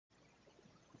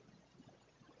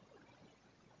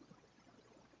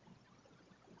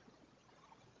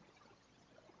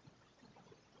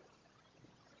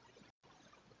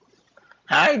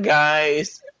Hi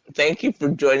guys, thank you for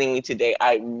joining me today.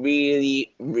 I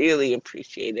really, really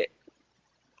appreciate it.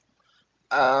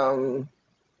 Um,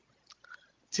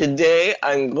 Today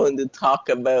I'm going to talk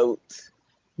about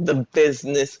the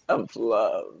business of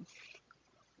love.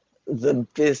 The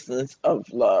business of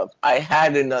love. I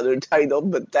had another title,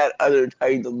 but that other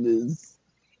title is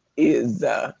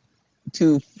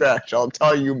too fresh. I'll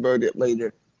tell you about it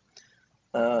later.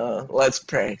 Let's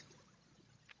pray.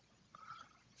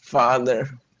 Father,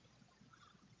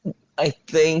 I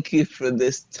thank you for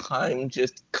this time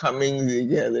just coming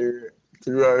together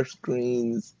through our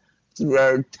screens, through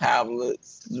our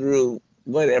tablets, through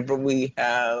whatever we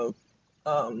have.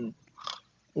 Um,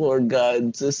 Lord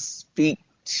God, just speak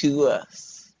to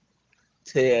us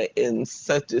today in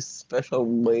such a special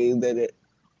way that it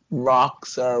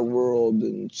rocks our world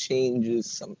and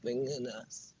changes something in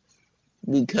us.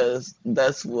 Because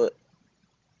that's what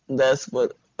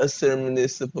a sermon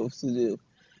is supposed to do.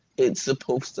 It's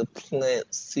supposed to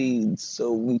plant seeds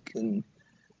so we can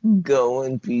go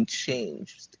and be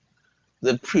changed.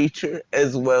 The preacher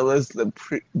as well as the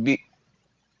preached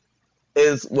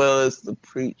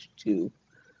too.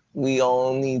 We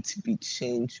all need to be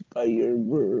changed by your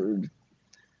word.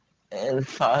 And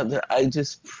Father, I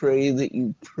just pray that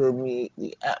you permeate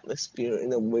the atmosphere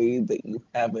in a way that you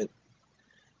haven't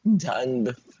done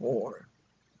before.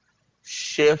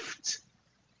 Shift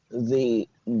the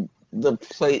the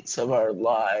plates of our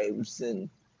lives and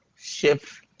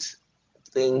shift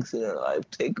things in our life.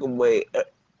 Take away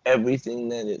everything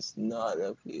that is not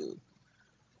of you.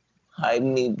 Hide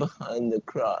me behind the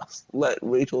cross. Let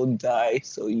Rachel die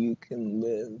so you can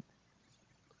live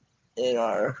in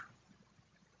our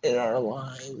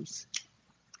lives.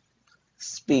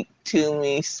 Speak to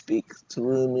me, speak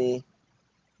through me.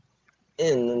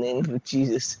 In the name of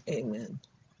Jesus, amen.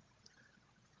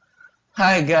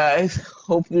 Hi guys,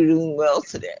 hope you're doing well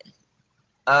today.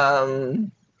 Um,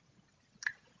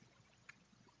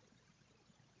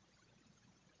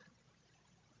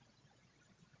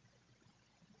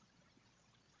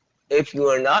 if you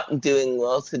are not doing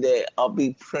well today, I'll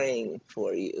be praying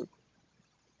for you.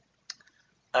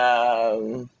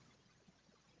 Um,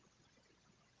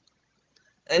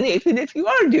 and even if you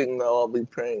are doing well, I'll be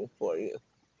praying for you.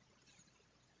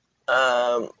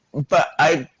 Um, but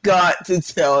I got to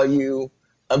tell you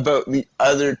about the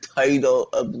other title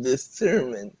of this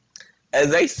sermon.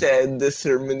 As I said, the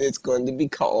sermon is going to be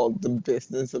called The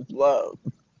Business of Love.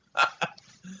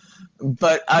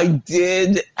 But I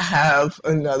did have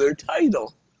another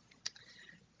title,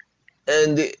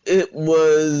 and it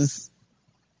was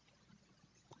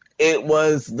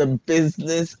The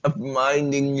Business of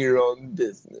Minding Your Own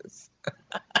Business.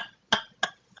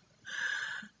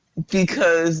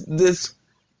 Because this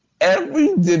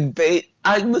every debate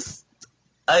I was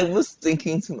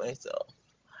thinking to myself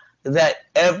that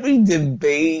every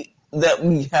debate that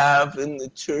we have in the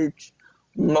church,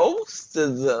 most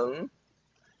of them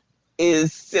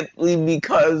is simply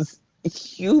because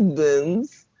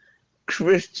humans,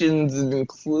 Christians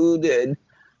included,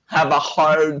 have a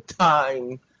hard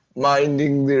time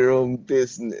minding their own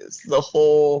business. The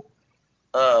whole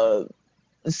uh,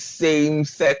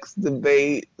 same-sex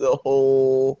debate, the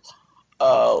whole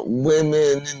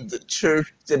women in the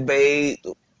church debate,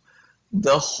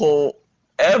 the whole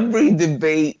every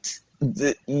debate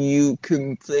that you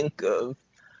can think of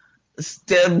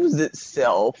stems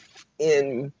itself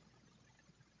in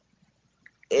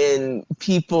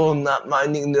people not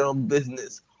minding their own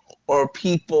business or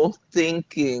people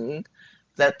thinking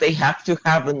that they have to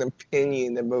have an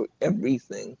opinion about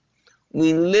everything.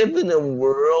 We live in a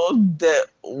world that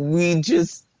we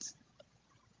just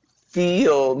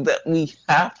feel that we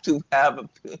have to have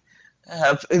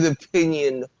an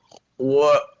opinion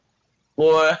or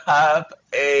or have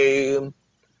an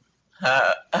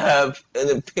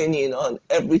opinion on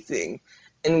everything,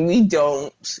 and we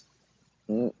don't.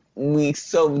 We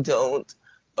so don't,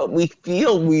 but we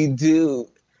feel we do.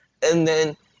 And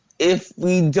then if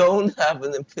we don't have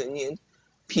an opinion,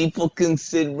 people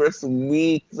consider us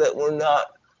weak, that we're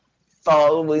not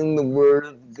following the word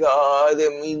of God,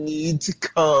 and we need to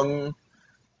come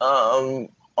um,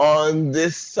 on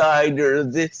this side or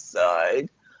this side.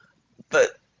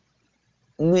 But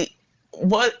we,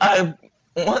 what I'm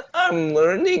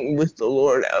learning with the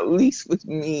Lord, at least with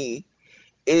me,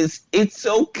 is it's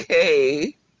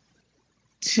okay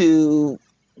to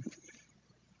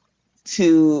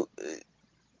to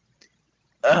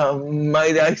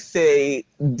might I say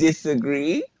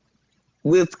disagree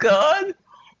with God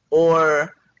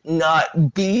or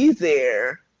not be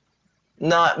there,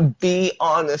 not be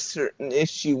on a certain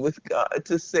issue with God,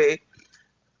 to say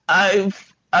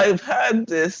I've I've had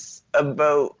this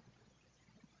about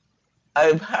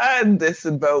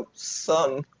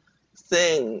some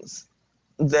things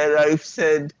that I've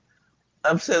said,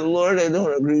 Lord, I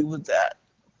don't agree with that.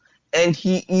 And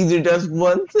he either does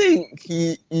one thing,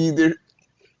 he either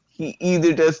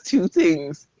does two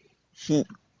things. He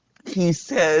he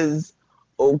says,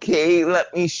 okay,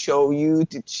 let me show you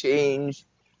to change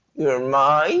your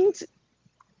mind,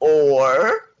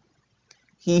 or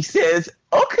he says,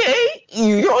 okay,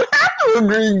 you don't have to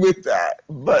agree with that,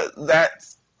 but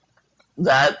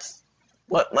that's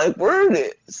what my word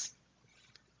is.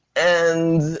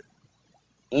 And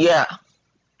yeah,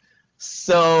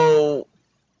 so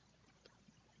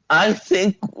I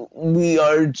think we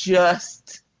are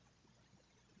just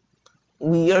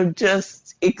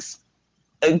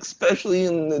especially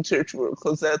in the church world,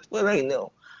 because that's what I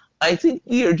know. I think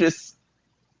we are just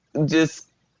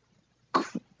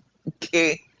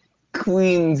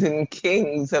queens and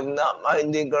kings of not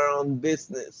minding our own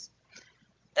business.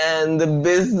 And the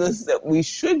business that we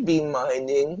should be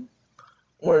minding,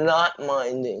 we're not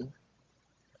minding.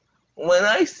 When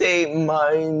I say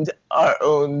mind our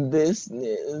own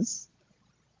business,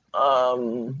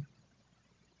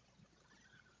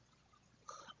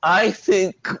 I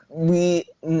think we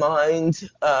mind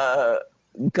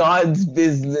God's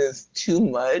business too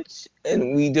much,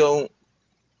 and we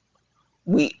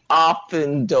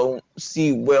often don't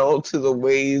see well to the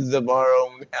ways of our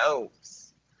own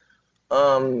house.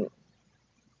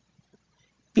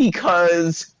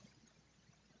 Because,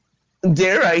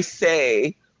 dare I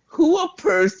say, who a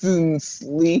person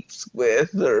sleeps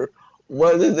with, or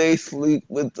whether they sleep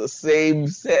with the same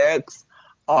sex,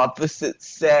 opposite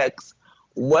sex,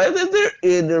 whether they're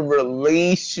in a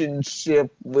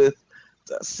relationship with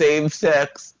the same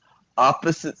sex,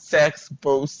 opposite sex,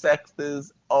 both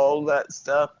sexes, all that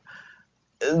stuff,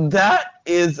 that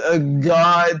is a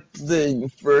God thing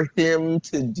for him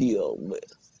to deal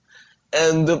with.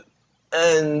 And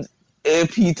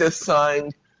if he's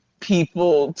assigned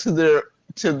people to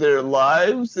their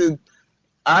lives, and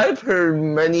I've heard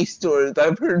many stories.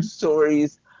 I've heard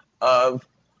stories of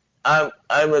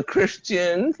I'm a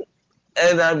Christian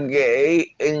and I'm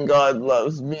gay and God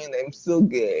loves me and I'm still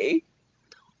gay.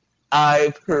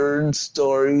 I've heard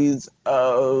stories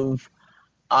of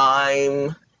I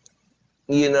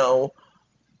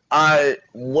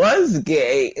was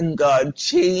gay and God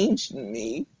changed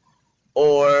me,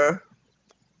 or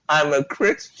I'm a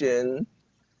Christian,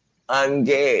 I'm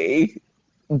gay,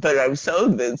 but I'm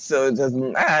celibate, so it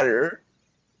doesn't matter.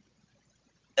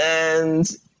 And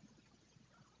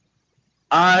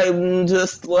I'm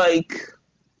just like,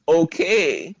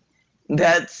 okay,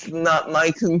 that's not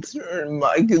my concern.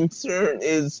 My concern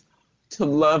is to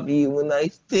love you. And I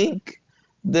think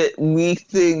that we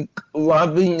think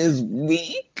loving is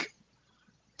weak,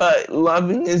 but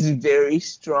loving is very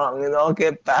strong. And I'll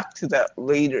get back to that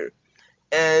later.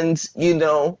 And,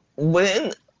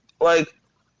 when, like,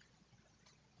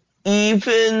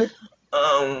 even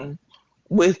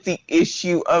with the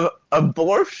issue of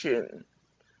abortion,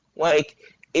 like,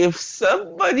 if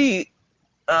somebody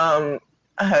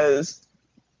has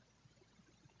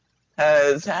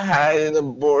had an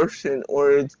abortion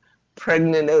or is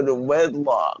pregnant out of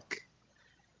wedlock,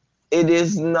 it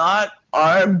is not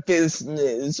our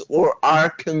business or our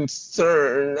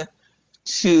concern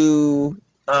to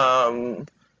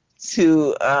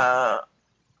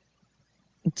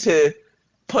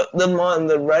put them on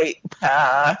the right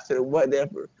path or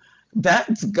whatever.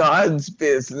 That's God's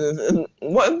business. And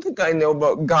one thing I know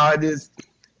about God is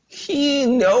he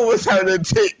knows how to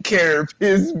take care of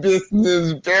his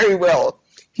business very well.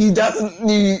 He doesn't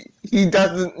need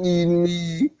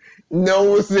me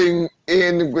nosing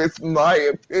in with my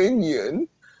opinion,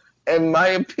 and my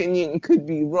opinion could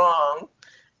be wrong,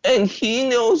 and he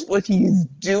knows what he's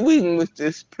doing with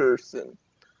this person.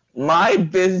 My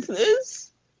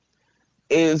business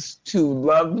is to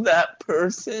love that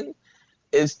person,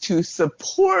 is to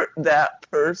support that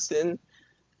person,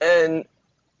 and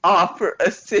offer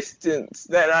assistance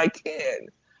that I can.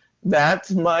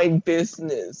 That's my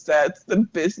business. That's the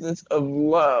business of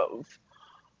love.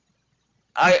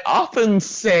 I often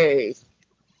say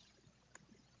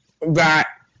that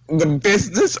the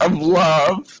business of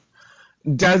love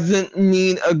doesn't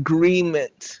mean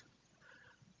agreement,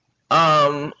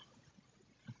 or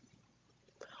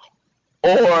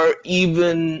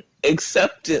even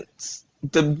acceptance.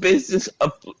 The business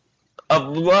of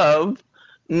love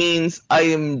means I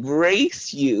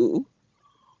embrace you.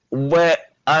 When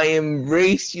I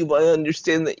embrace you, I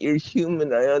understand that you're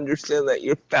human. I understand that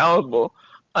you're fallible.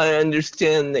 I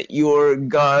understand that you're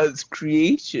God's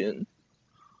creation.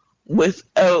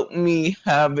 without me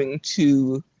having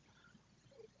to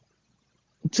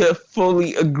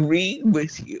fully agree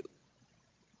with you.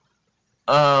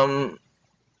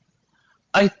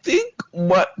 I think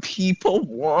what people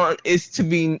want is to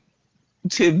be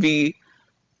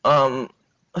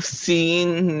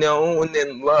seen, known,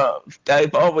 and loved.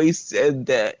 I've always said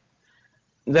that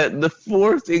the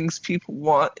four things people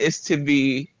want is to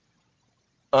be,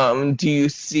 do you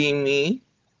see me?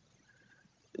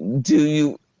 Do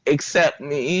you accept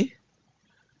me?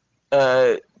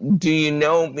 Uh, do you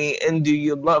know me? And do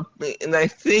you love me? And I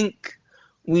think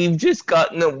we've just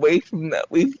gotten away from that.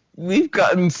 We've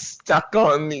gotten stuck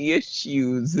on the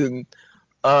issues and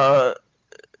uh,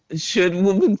 should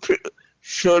women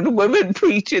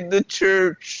preach in the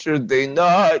church? Should they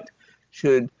not?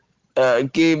 Should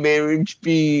gay marriage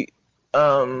be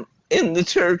in the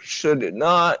church? Should it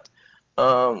not?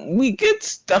 We get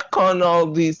stuck on all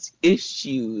these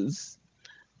issues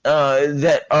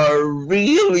that are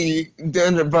really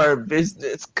none of our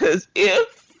business. Because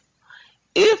if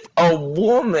a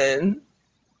woman,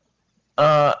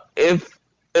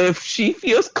 if she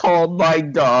feels called by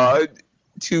God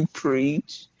to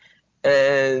preach,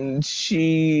 and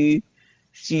she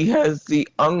has the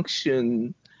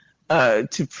unction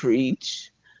to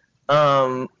preach,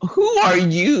 who are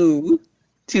you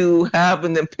to have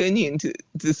an opinion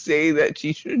to say that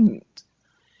she shouldn't?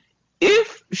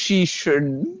 If she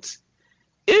shouldn't,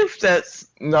 if that's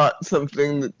not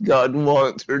something that God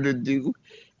wants her to do,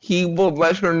 He will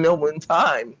let her know in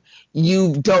time.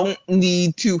 You don't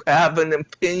need to have an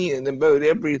opinion about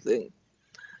everything.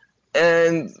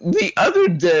 And the other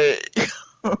day,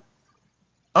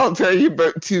 I'll tell you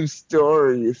about two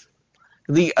stories.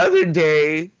 The other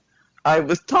day, I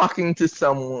was talking to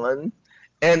someone,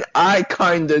 and I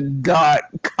kind of got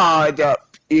caught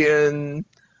up in,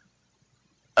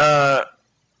 I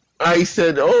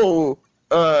said, oh,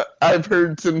 I've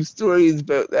heard some stories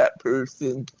about that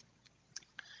person.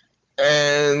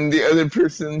 And the other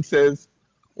person says,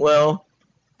 well,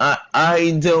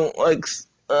 I don't like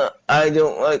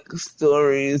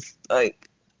stories like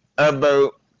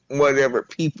about whatever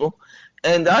people.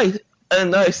 And I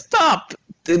stopped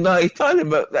and I thought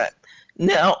about that.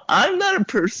 Now, I'm not a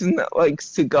person that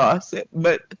likes to gossip,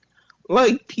 but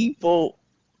like people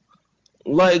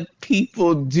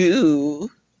do,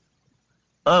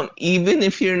 even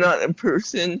if you're not a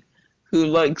person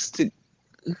who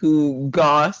who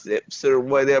gossips or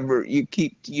whatever, you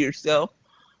keep to yourself.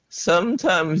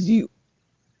 Sometimes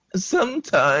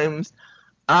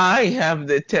I have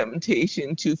the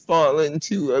temptation to fall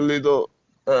into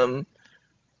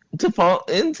to fall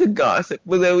into gossip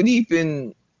without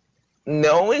even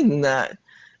knowing that.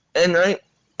 And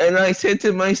I said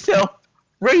to myself,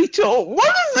 Rachel,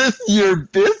 what is this your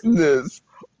business?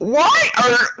 Why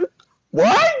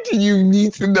do you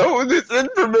need to know this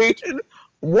information?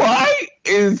 Why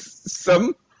is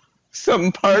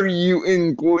some part of you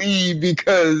in glee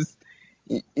because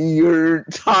you're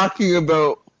talking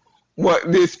about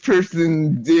what this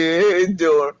person did,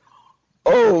 or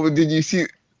oh, did you see?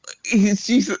 He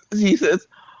says,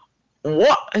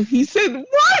 what? He said,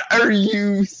 what are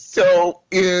you so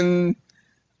into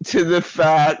the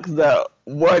fact that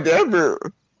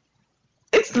whatever?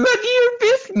 It's none of your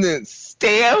business.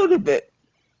 Stay out of it.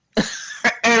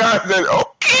 And I said,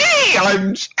 okay,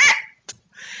 I'm checked.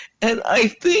 And I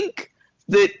think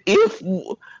that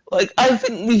I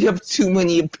think we have too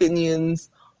many opinions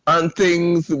on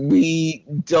things we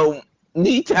don't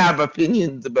need to have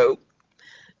opinions about.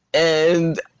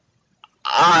 And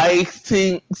I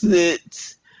think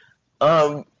that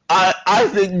I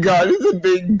think God is a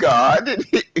big God, and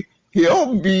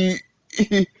he'll be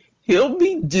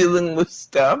dealing with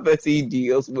stuff as He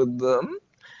deals with them.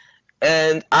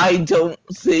 And I don't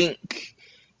think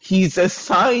He's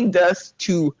assigned us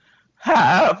to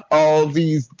have all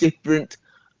these different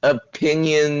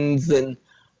opinions and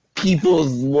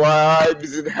people's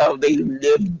lives and how they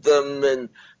live them and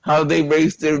how they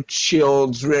raise their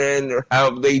children or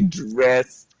how they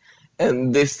dress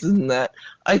and this and that.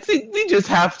 I think we just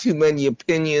have too many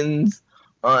opinions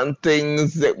on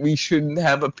things that we shouldn't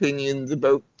have opinions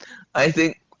about. I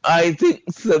think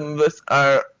some of us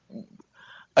are.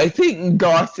 I think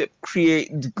gossip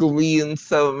creates glee in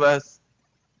some of us,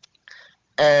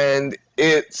 and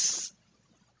it's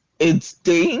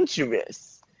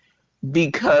dangerous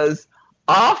because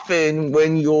often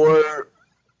when you're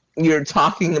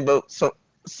talking about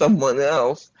someone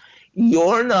else,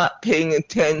 you're not paying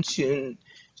attention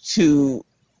to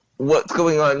what's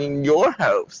going on in your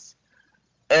house.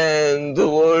 And the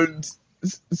Lord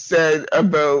said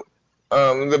about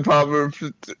the Proverbs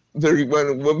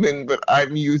 31 woman, but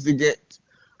I'm using it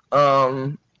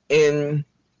um, in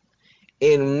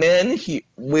men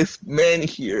with men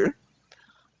here,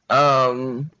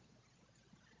 um,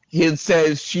 it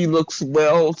says she looks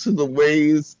well to the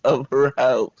ways of her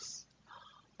house.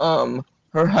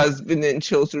 Her husband and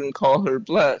children call her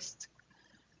blessed.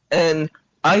 And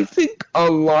I think a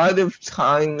lot of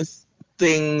times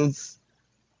things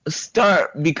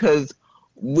start because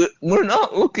we're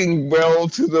not looking well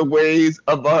to the ways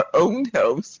of our own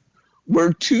house.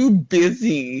 We're too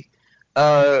busy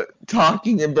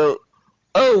talking about,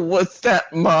 oh, what's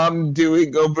that mom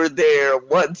doing over there?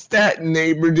 What's that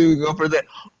neighbor doing over there?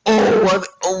 Oh,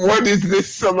 what is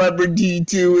this celebrity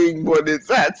doing? What is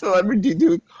that celebrity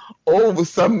doing? Oh,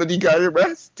 somebody got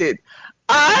arrested.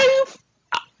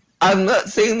 I'm not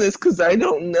saying this because I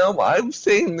don't know. I'm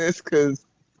saying this because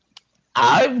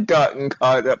I've gotten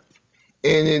caught up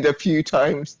in it a few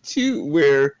times too,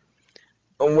 where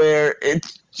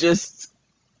it's just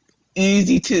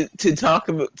easy to talk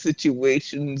about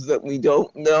situations that we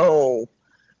don't know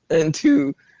and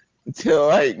to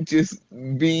like just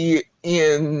be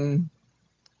in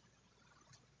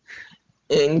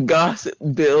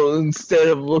Gossipville instead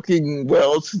of looking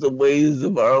well to the ways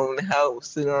of our own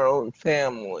house and our own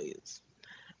families.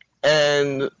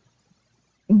 And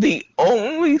the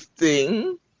only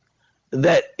thing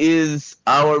that is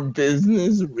our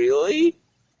business really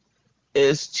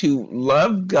is to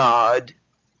love God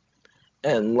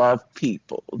and love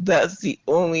people. That's the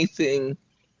only thing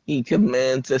He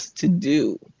commands us to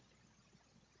do.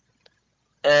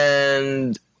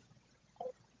 And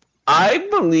I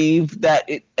believe that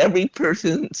in every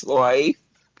person's life,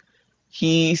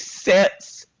 He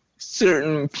sets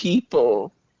certain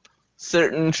people,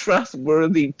 certain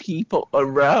trustworthy people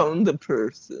around the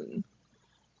person.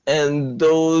 And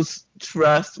those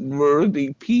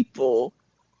trustworthy people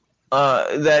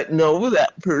that know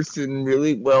that person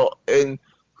really well and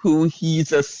who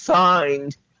He's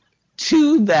assigned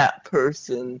to that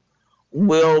person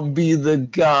will be the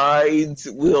guides,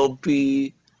 will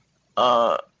be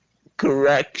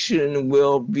correction,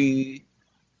 will be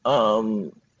have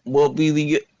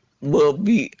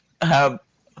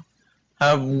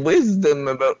wisdom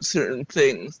about certain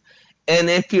things. And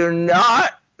if you're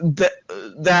not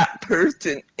that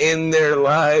person in their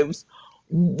lives,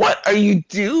 what are you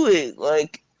doing?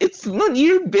 Like, it's none of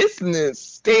your business.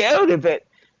 Stay out of it.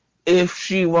 If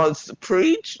she wants to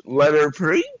preach, let her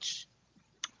preach.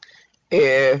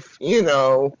 If,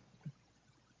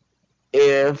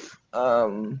 if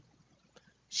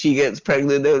she gets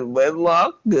pregnant out of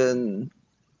wedlock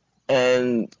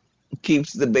and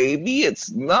keeps the baby, it's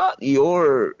not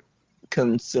your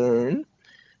concern.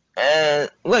 And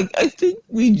I think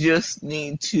we just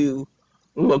need to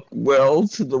look well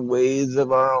to the ways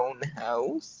of our own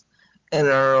house and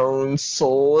our own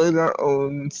soul and our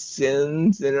own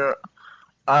sins and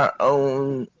our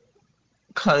own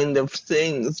kind of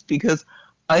things, because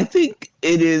I think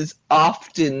it is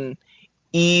often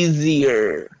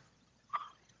easier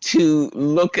to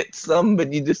look at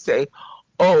somebody to say,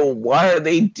 oh, why are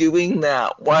they doing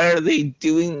that? Why are they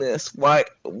doing this? Why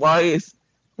is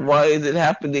it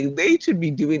happening? They should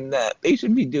be doing that. They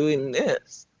should be doing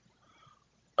this.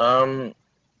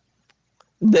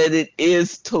 That it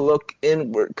is to look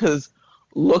inward, because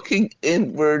looking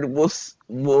inward will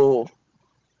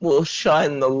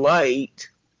shine the light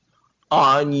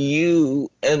on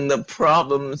you and the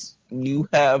problems you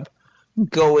have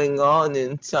going on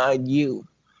inside you.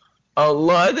 A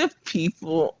lot of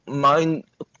people mind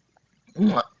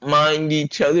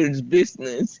each other's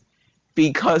business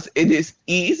because it is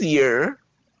easier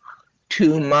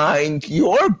to mind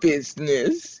your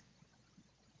business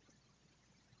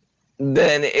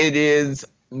than it is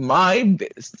my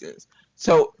business.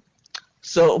 So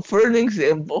for an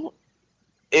example,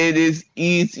 it is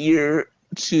easier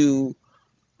to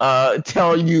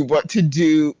tell you what to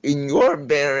do in your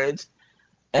marriage.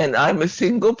 And I'm a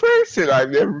single person.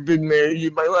 I've never been married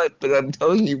in my life, but I'm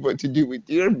telling you what to do with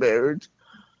your marriage.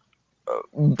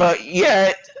 But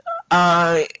yet,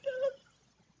 I'm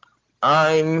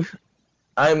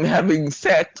having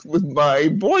sex with my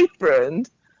boyfriend,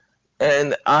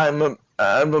 and I'm a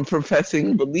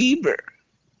professing believer.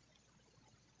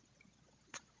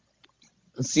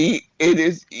 See, it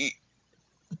is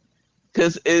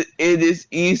because it is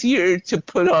easier to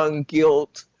put on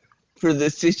guilt for the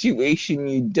situation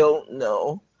you don't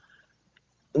know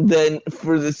than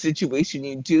for the situation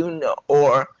you do know.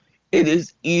 Or it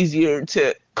is easier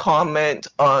to comment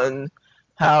on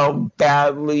how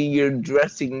badly you're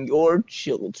dressing your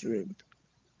children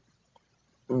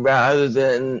rather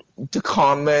than to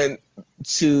comment,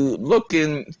 to look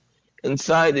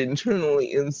inside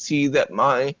internally and see that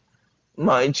my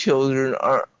my children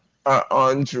are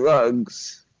on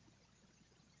drugs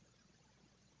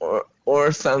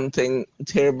or something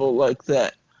terrible like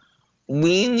that.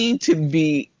 We need to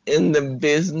be in the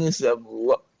business of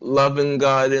loving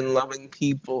God and loving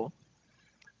people.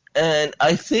 And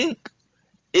I think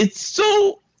it's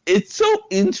so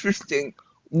interesting.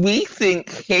 We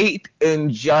think hate and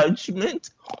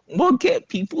judgment will get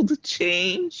people to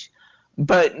change,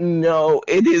 but no,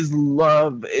 it is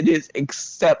love, it is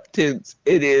acceptance,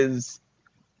 it is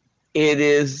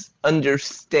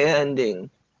understanding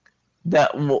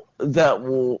that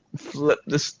will flip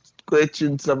the switch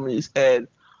in somebody's head.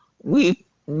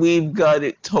 We've got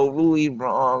it totally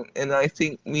wrong, and I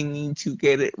think we need to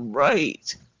get it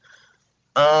right.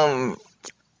 Um,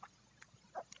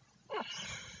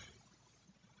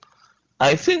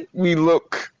 I think we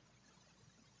look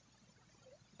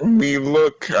to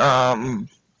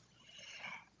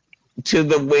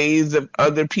the ways of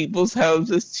other people's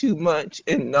houses too much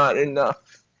and not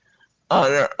enough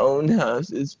on our own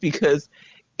houses, because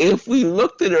if we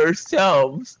looked at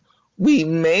ourselves, we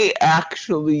may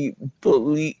actually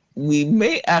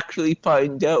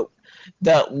find out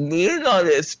that we're not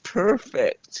as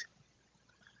perfect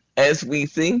as we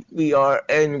think we are,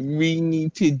 and we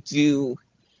need to do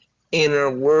inner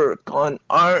work on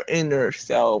our inner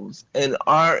selves and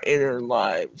our inner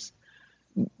lives,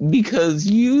 because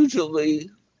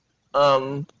usually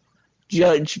um,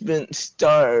 judgment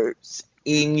starts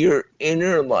in your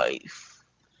inner life.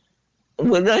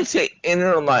 When I say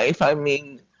inner life, I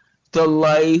mean the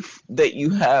life that you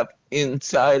have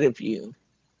inside of you,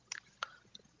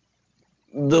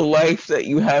 the life that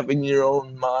you have in your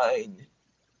own mind,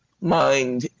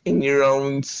 in your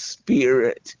own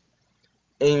spirit,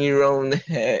 in your own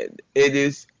head. It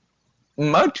is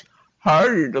much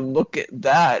harder to look at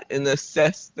that and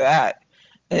assess that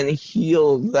and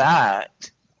heal that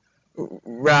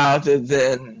rather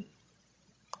than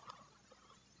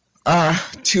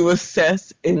to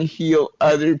assess and heal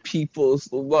other people's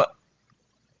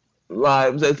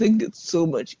lives. I think it's so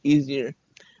much easier.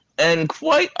 And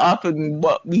quite often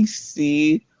what we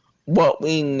see, what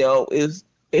we know is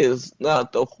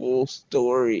not the whole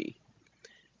story.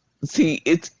 See,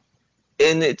 it's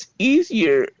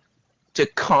easier to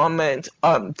comment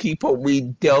on people we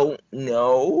don't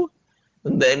know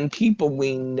than people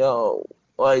we know.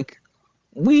 Like,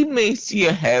 we may see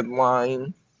a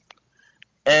headline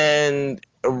and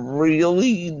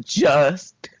really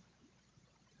just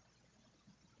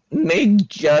make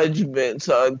judgments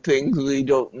on things we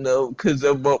don't know because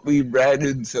of what we read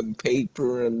in some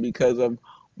paper and because of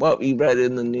what we read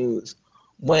in the news.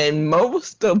 When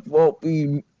most of what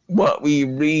we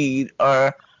read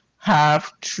are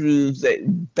half truths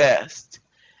at best,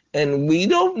 and we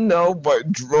don't know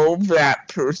what drove that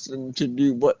person to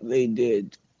do what they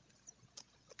did.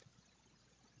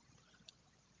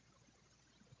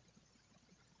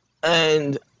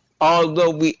 And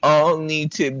although we all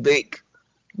need to make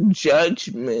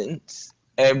judgments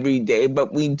every day,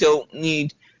 but we don't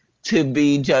need to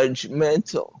be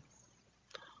judgmental.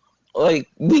 Like,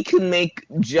 we can make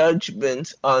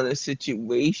judgments on a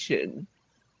situation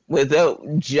without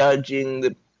judging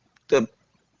the,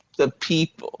 the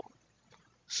people.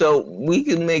 So we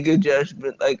can make a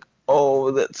judgment like,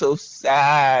 oh, that's so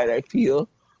sad. I feel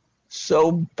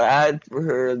so bad for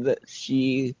her that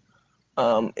she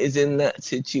is in that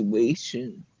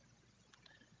situation,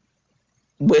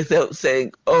 without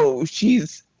saying, oh,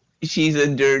 she's a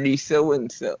dirty so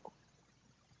and so,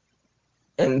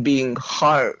 and being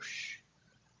harsh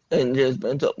and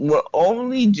judgmental. We're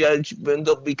only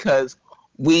judgmental because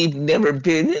we've never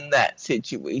been in that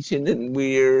situation, and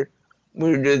we're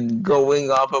just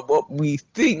going off of what we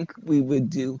think we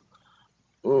would do.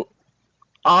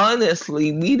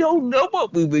 Honestly, we don't know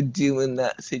what we would do in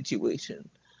that situation.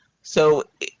 So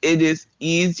it is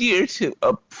easier to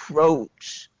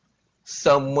approach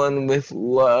someone with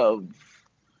love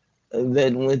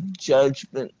than with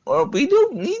judgment. Or we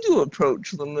don't need to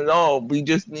approach them at all. We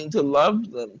just need to love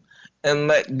them and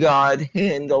let God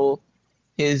handle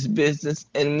his business.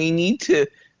 And we need to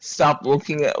stop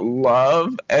looking at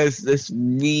love as this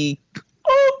weak,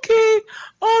 okay,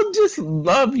 I'll just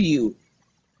love you.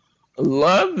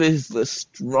 Love is the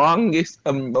strongest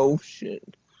emotion.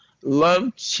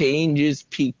 Love changes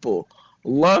people.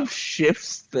 Love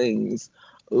shifts things.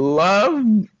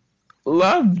 Love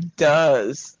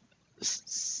does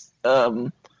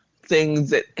things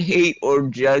that hate or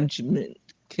judgment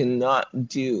cannot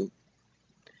do.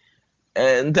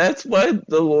 And that's why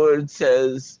the Lord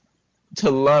says to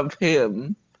love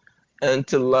him and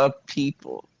to love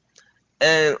people.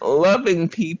 And loving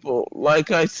people, like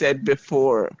I said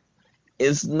before,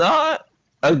 is not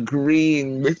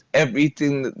agreeing with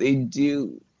everything that they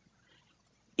do.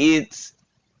 It's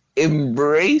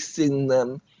embracing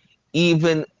them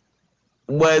even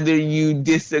whether you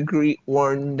disagree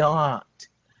or not.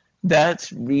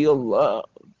 That's real love.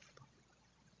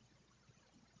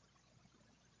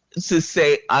 To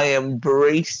say, I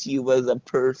embrace you as a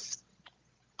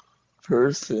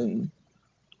person.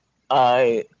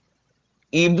 I,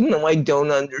 even though I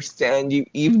don't understand you,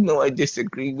 even though I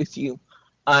disagree with you,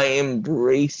 I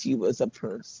embrace you as a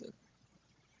person.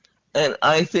 And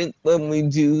I think when we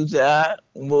do that,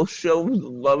 we'll show the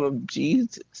love of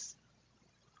Jesus.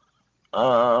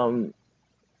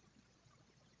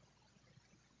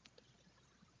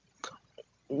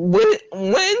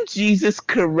 When Jesus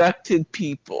corrected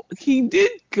people, he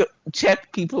did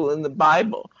check people in the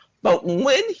Bible, but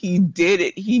when he did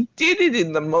it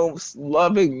in the most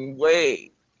loving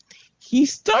way. He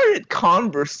started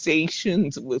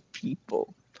conversations with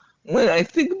people. When I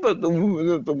think about the woman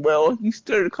at the well, he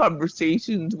started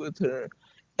conversations with her,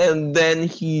 and then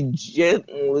he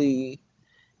gently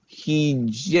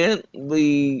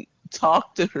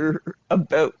talked to her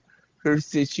about her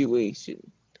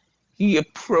situation. He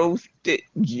approached it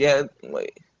gently.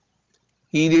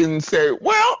 He didn't say,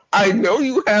 well, I know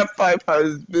you have 5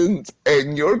 husbands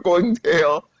and you're going to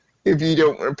hell if you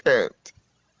don't repent.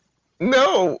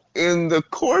 No, in the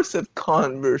course of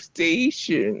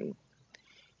conversation,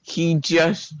 he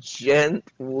just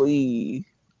gently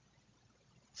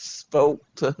spoke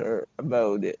to her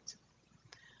about it.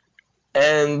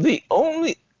 And the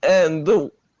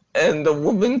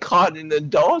woman caught in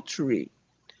adultery,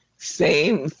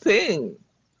 same thing.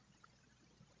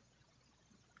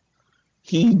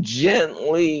 He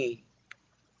gently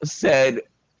said,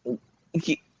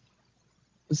 he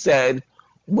said,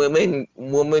 woman,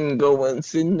 go and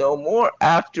sin no more,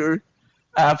 after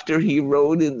he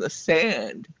wrote in the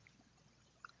sand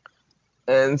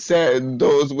and said,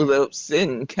 those without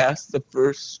sin cast the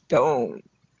first stone.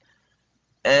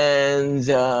 And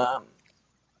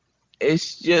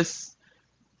it's just,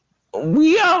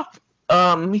 he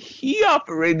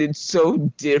operated so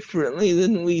differently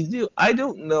than we do. I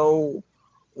don't know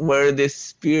where this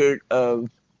spirit of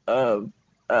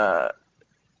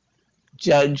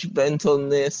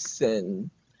judgmentalness and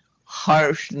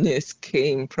harshness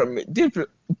came from. It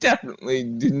definitely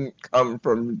didn't come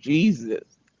from Jesus.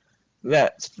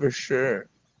 That's for sure.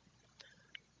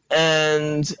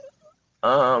 And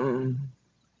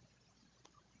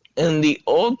in the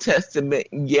Old Testament,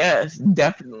 yes,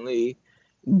 definitely,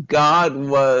 God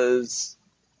was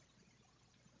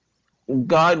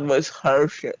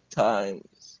harsh at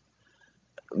times,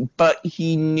 but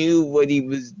he knew what he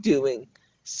was doing.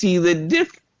 See, the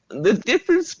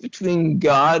difference between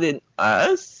God and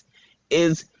us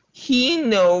is he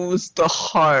knows the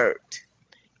heart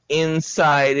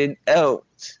inside and out.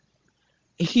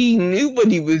 He knew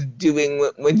what he was doing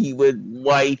when he would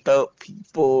wipe out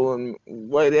people and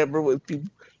whatever with people.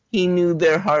 He knew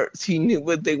their hearts. He knew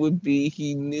what they would be.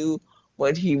 He knew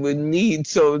what he would need.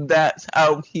 So that's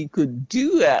how he could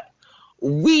do that.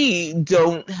 We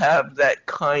don't have that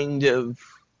kind of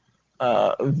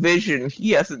vision.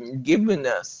 He hasn't given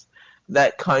us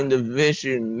that kind of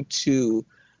vision to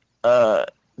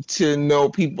know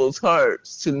people's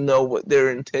hearts, to know what their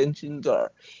intentions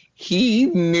are. He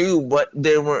knew what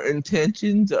their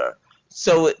intentions are.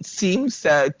 So it seems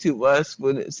sad to us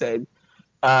when it said,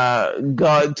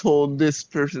 God told this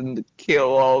person to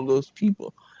kill all those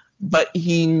people. But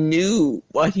he knew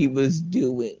what he was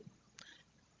doing.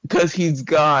 Because he's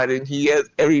God and he has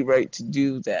every right to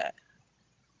do that.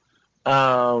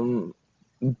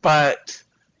 But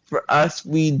for us,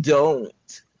 we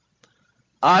don't.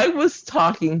 I was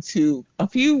talking to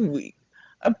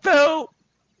about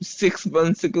 6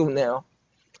 months ago now.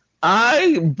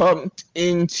 I bumped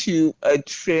into a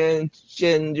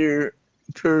transgender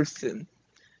person,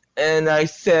 and I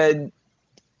said,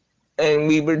 and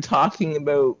we were talking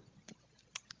about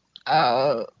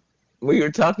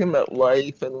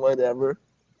life and whatever.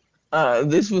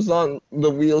 This was on the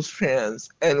Wheels Trans,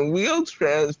 and Wheels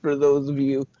Trans, for those of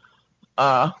you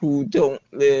who don't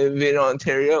live in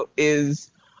Ontario,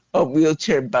 is a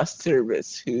wheelchair bus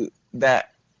service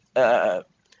that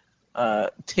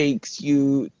takes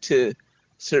you to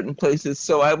certain places.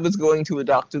 So I was going to a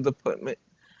doctor's appointment,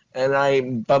 and I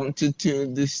bumped into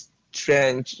this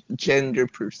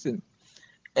transgender person,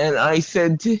 and I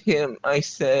said to him, I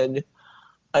said,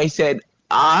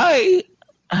 I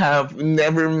have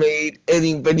never made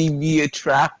anybody be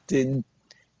attracted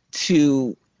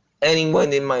to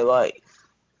anyone in my life.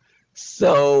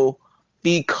 So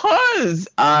because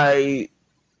I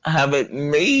haven't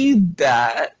made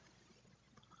that,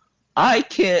 I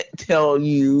can't tell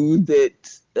you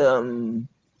that,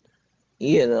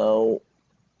 you know,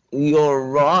 you're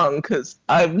wrong because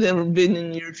I've never been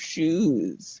in your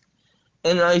shoes.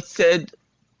 And I said,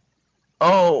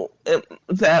 oh,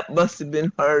 that must have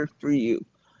been hard for you.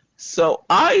 So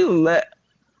I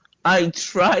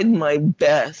tried my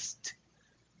best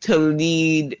to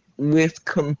lead with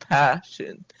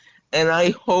compassion. And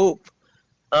I hope,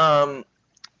 um,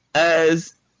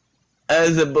 as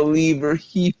a believer,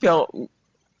 he felt,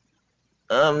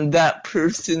 that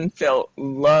person felt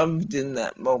loved in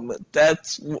that moment.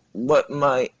 That's what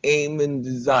my aim and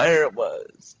desire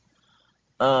was.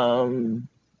 Because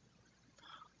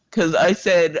I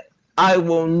said, I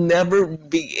will never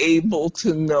be able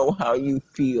to know how you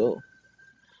feel.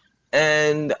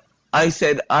 And I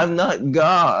said, I'm not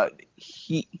God.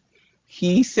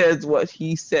 He says what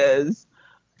he says,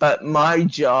 but my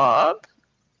job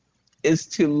is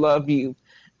to love you.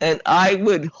 And I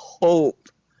would hope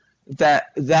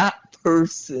that that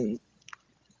person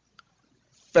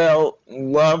felt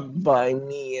loved by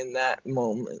me in that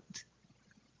moment.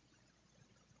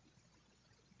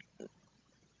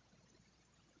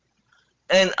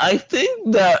 And I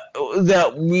think that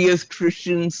we as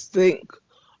Christians think,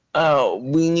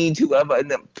 we need to have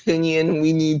an opinion,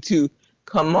 we need to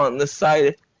come on the side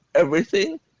of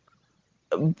everything,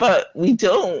 but we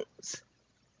don't.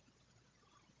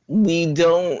 We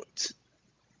don't.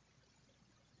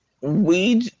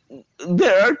 We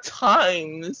There are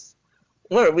times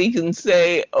where we can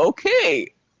say, okay,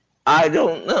 I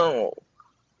don't know.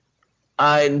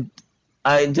 I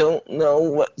I don't know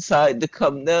what side to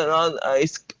come down on.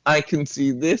 I can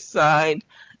see this side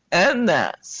and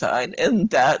that side, and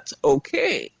that's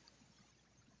okay.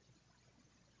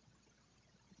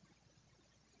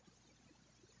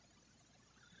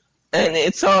 And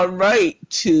it's all right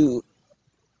to,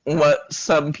 what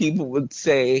some people would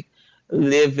say,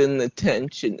 live in the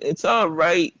tension. It's all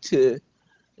right to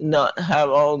not have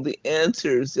all the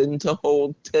answers and to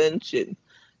hold tension.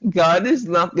 God is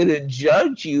not going to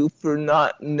judge you for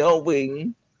not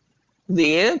knowing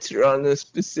the answer on a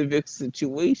specific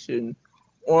situation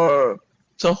or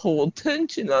to hold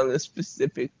tension on a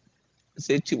specific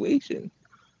situation.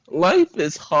 Life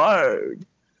is hard,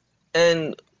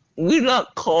 and we're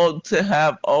not called to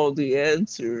have all the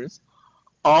answers.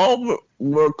 All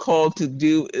we're called to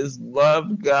do is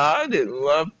love God and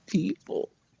love people.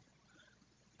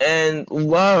 And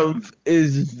love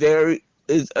is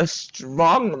a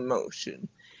strong emotion.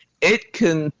 It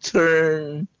can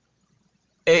turn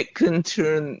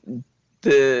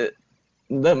the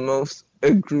most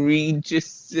egregious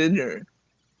sinner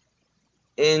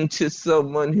into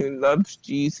someone who loves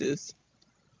Jesus,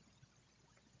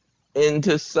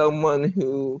 into someone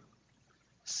who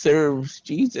serves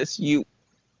Jesus. You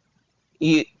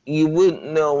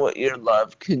wouldn't know what your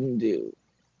love can do.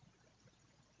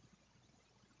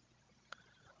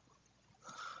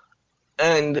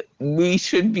 And we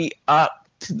should be up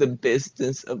to the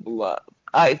business of love.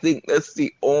 I think that's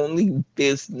the only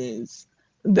business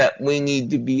that we need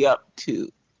to be up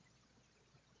to.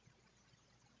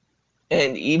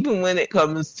 And even when it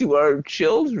comes to our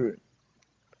children,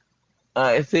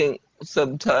 I think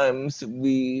sometimes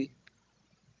we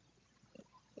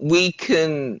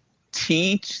can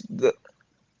teach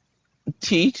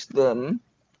them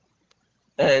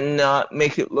and not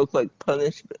make it look like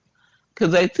punishment.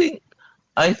 Because I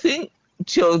think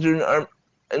children are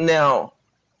now,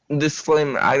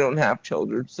 disclaimer, I don't have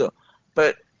children, so,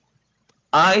 but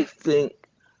I think,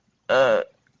 uh,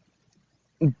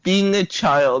 being a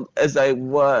child as I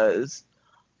was,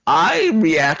 I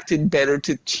reacted better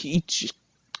to teaching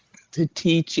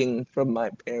from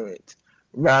my parents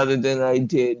rather than I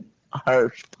did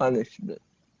harsh punishment.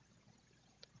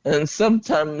 And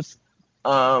sometimes,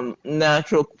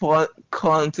 natural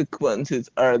consequences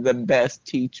are the best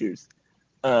teachers.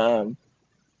 Um,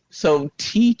 so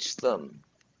teach them,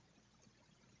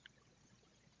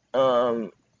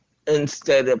 um,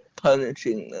 instead of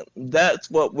punishing them. That's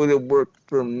what would have worked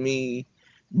for me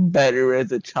better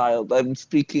as a child. I'm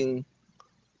speaking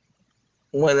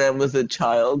when I was a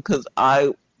child, because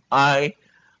I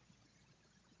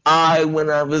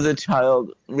when I was a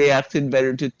child, reacted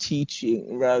better to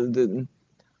teaching rather than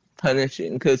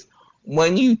punishing. Because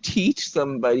when you teach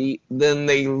somebody, then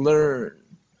they learn.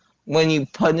 When you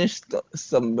punish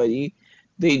somebody,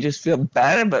 they just feel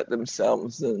bad about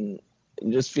themselves and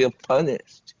just feel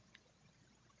punished.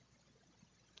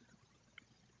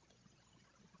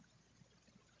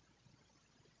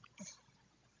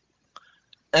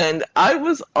 And I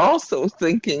was also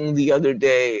thinking the other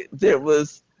day, there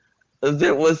was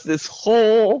this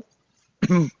whole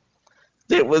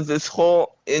there was this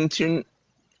whole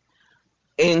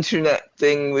internet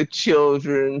thing with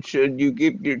children. Should you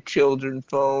give your children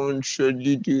phones? Should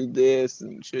you do this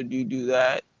and should you do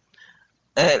that?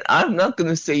 And I'm not going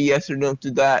to say yes or no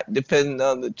to that, depending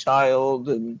on the child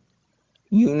and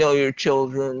you know your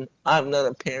children. I'm not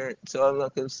a parent, so I'm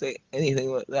not going to say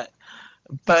anything like that.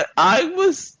 But I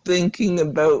was thinking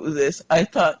about this. I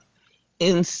thought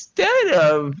instead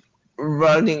of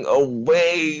running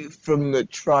away from the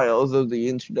trials of the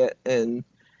internet and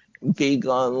being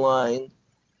online,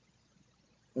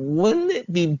 wouldn't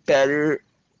it be better?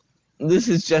 This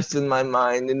is just in my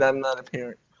mind, and I'm not a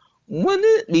parent. Wouldn't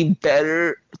it be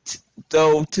better,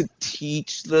 though, to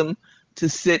teach them to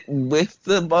sit with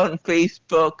them on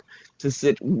Facebook, to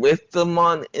sit with them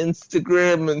on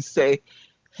Instagram and say,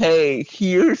 hey,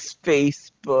 here's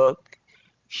Facebook,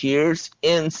 here's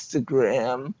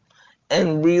Instagram,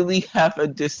 and really have a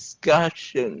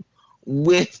discussion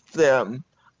with them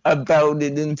about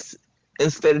it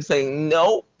instead of saying,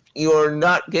 no, you're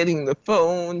not getting the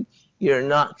phone, you're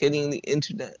not getting the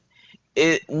internet.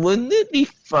 Wouldn't it be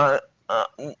fun,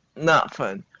 not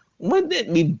fun, wouldn't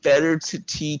it be better to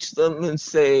teach them and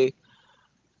say,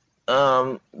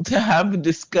 to have a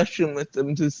discussion with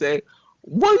them to say,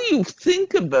 what do you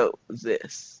think about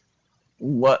this?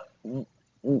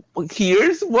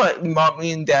 Here's what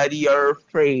mommy and daddy are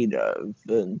afraid of,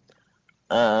 and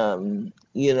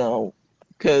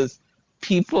because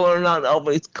people are not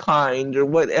always kind or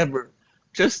whatever,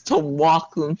 just to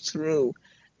walk them through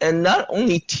and not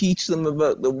only teach them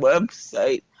about the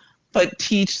website, but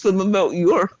teach them about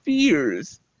your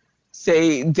fears.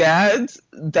 Say, Dad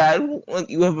won't let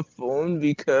you have a phone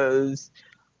because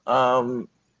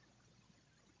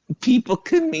people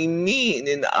can be mean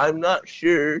and I'm not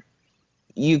sure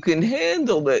you can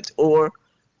handle it. Or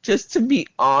just to be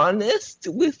honest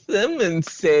with them and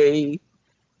say,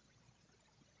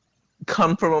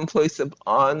 come from a place of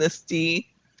honesty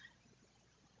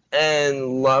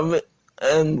and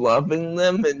loving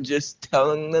them and just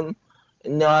telling them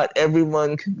not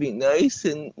everyone can be nice.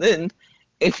 And then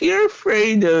if you're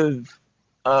afraid of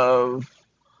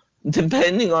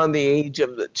depending on the age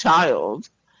of the child,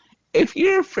 if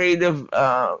you're afraid of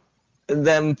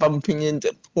them bumping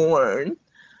into porn,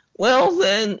 well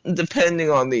then,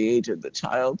 depending on the age of the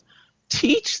child,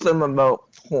 teach them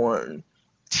about porn.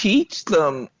 Teach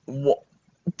them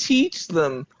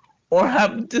or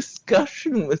have a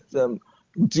discussion with them.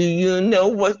 Do you know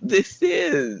what this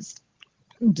is?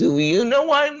 Do you know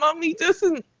why mommy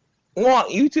doesn't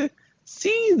want you to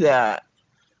see that?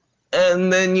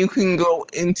 And then you can go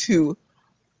into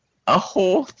a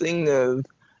whole thing of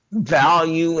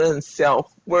value and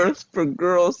self-worth for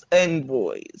girls and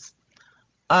boys.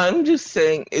 I'm just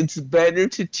saying it's better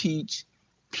to teach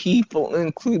people,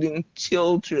 including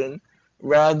children,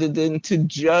 rather than to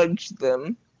judge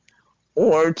them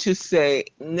or to say,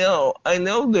 no. I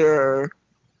know there are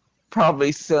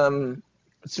probably some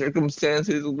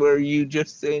circumstances where you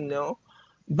just say no,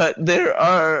 but there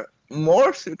are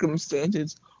more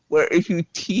circumstances where if you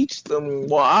teach them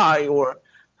why or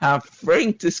have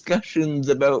frank discussions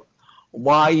about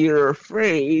why you're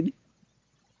afraid,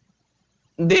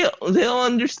 they'll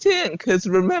understand. Because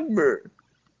remember,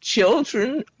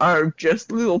 children are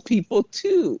just little people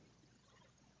too.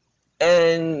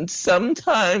 And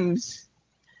sometimes,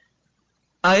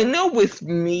 I know with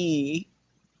me,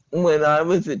 when I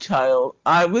was a child,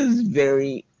 I was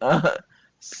very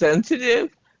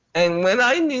sensitive. And when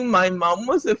I knew my mom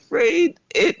was afraid,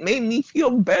 it made me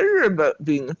feel better about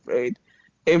being afraid.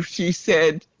 If she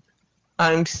said,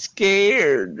 I'm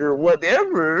scared or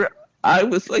whatever, I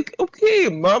was like, okay,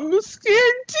 mom is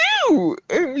scared too.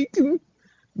 And we can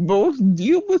both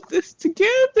deal with this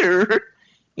together.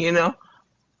 You know,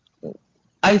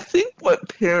 I think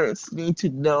what parents need to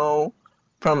know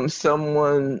from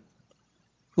someone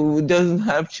who doesn't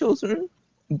have children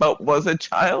but was a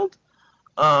child,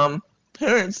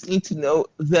 parents need to know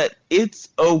that it's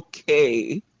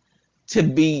okay to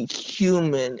be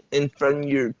human in front of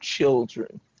your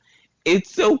children.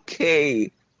 It's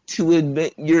okay to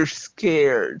admit you're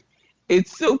scared.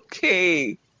 It's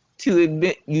okay to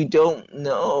admit you don't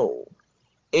know.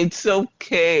 It's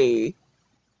okay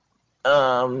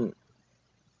to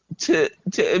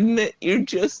admit you're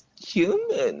just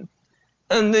human.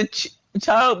 And the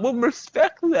child will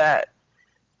respect that.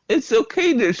 It's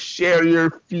okay to share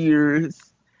your fears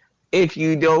if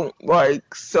you don't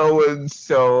like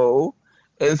so-and-so,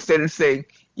 instead of saying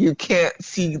you can't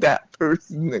see that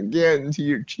person again to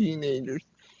your teenagers.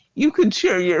 You can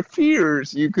share your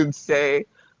fears. You could say,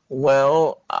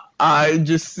 well, I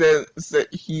just sense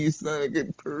that he's not a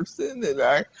good person and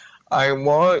I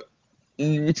want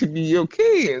you to be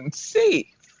okay and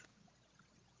safe.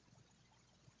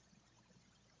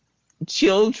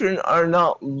 children are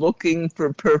not looking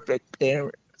for perfect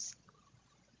parents.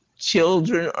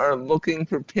 Children are looking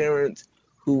for parents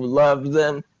who love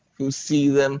them, who see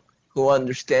them, who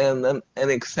understand them, and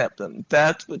accept them.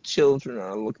 That's what children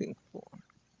are looking for.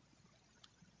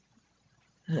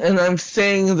 And I'm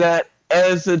saying that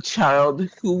as a child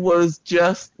who was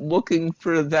just looking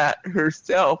for that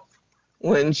herself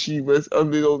when she was a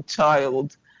little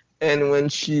child and when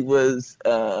she was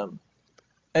a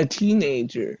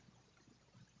teenager.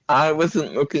 I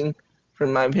wasn't looking for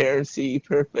my parents to be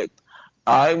perfect.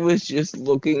 I was just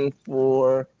looking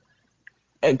for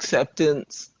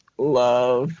acceptance,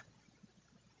 love,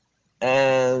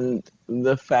 and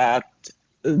the fact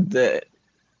that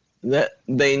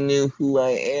they knew who I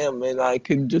am and I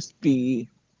could just be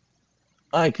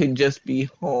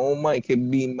home, I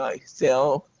could be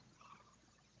myself,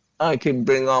 I could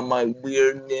bring all my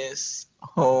weirdness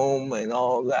home and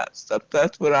all that stuff.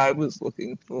 That's what I was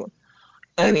looking for.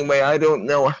 Anyway, I don't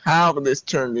know how this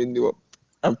turned into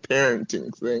a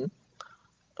parenting thing,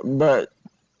 but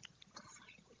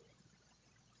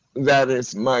that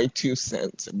is my 2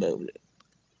 cents about it.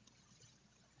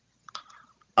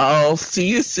 I'll see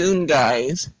you soon,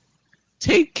 guys.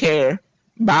 Take care.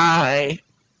 Bye.